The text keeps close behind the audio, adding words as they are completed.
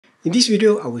In this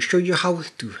video, I will show you how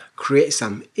to create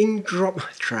some ink drop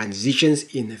transitions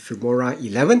in Filmora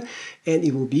 11, and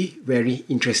it will be very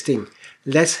interesting.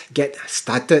 Let's get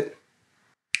started.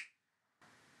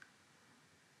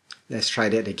 Let's try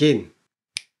that again.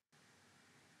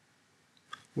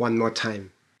 One more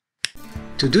time.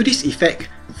 To do this effect,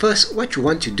 first what you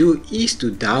want to do is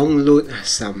to download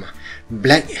some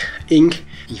black ink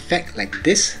effect like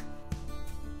this.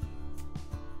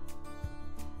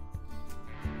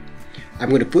 I'm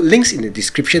going to put links in the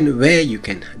description where you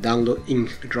can download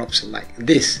ink drops like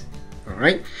this.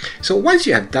 Alright, so once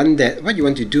you have done that, what you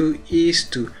want to do is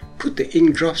to put the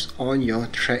ink drops on your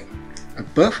track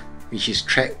above, which is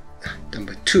track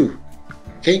number 2.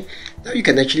 Okay, now you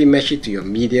can actually match it to your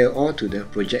media or to the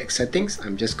project settings.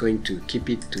 I'm just going to keep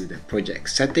it to the project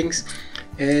settings,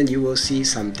 and you will see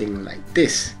something like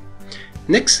this.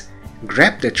 Next,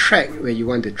 grab the track where you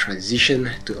want the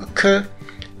transition to occur.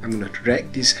 I'm going to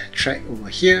drag this track over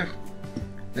here.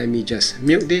 Let me just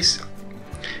mute this.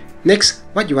 Next,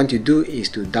 what you want to do is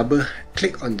to double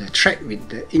click on the track with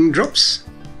the ink drops.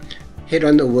 Head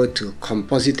on over to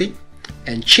compositing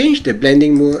and change the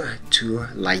blending mode to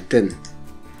lighten.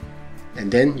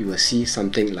 And then you will see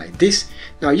something like this.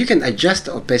 Now you can adjust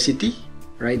the opacity,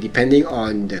 right, depending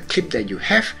on the clip that you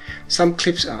have. Some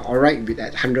clips are alright with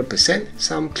at 100%.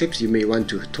 Some clips you may want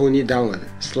to tone it down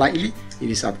slightly.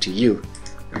 It is up to you.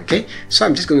 Okay, so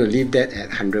I'm just going to leave that at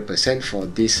 100% for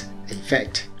this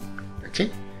effect.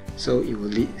 Okay, so you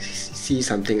will see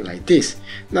something like this.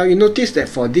 Now you notice that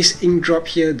for this ink drop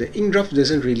here, the ink drop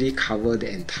doesn't really cover the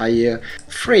entire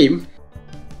frame.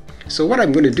 So what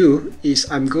I'm going to do is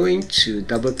I'm going to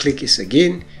double click this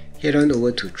again, head on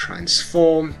over to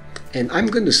transform, and I'm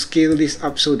going to scale this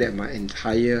up so that my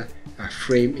entire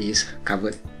frame is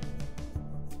covered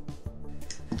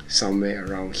somewhere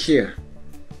around here.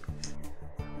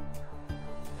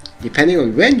 Depending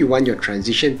on when you want your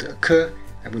transition to occur,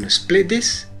 I'm going to split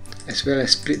this as well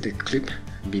as split the clip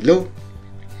below.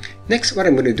 Next, what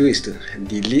I'm going to do is to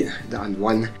delete the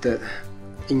unwanted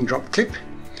ink drop clip,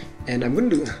 and I'm going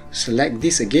to select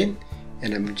this again,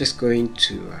 and I'm just going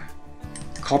to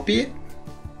copy it,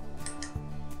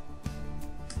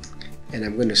 and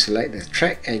I'm going to select the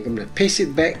track and I'm going to paste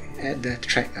it back at the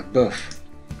track above.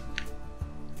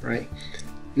 Right.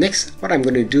 Next, what I'm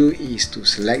going to do is to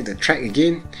select the track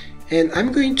again, and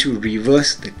I'm going to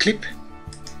reverse the clip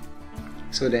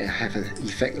so that I have an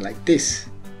effect like this.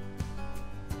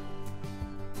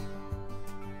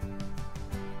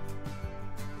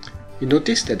 You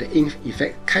notice that the ink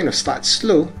effect kind of starts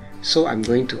slow, so I'm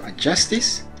going to adjust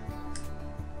this.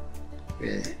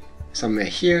 Somewhere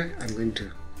here, I'm going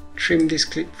to trim this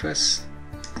clip first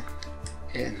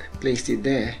and place it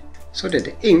there so that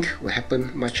the ink will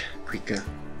happen much quicker.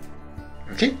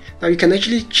 Okay, now you can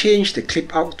actually change the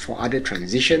clip out for other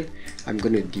transition. I'm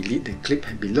going to delete the clip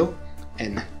below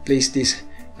and place this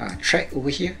track over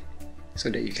here so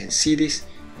that you can see this,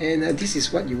 and this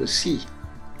is what you will see.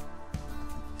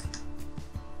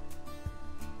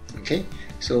 Okay,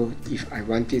 so if I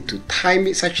wanted to time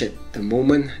it such that the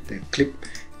moment the clip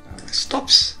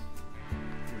stops,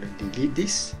 I'm going to delete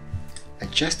this,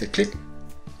 adjust the clip,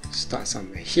 start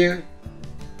somewhere here.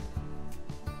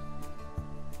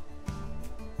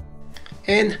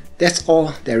 And that's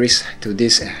all there is to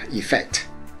this effect.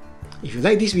 If you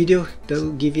like this video,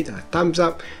 do give it a thumbs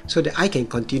up so that I can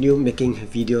continue making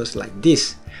videos like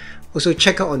this. Also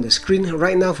check out on the screen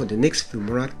right now for the next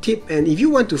Filmora tip, and if you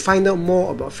want to find out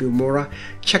more about Filmora,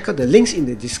 check out the links in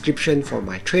the description for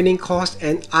my training course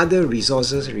and other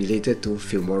resources related to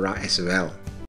Filmora as well.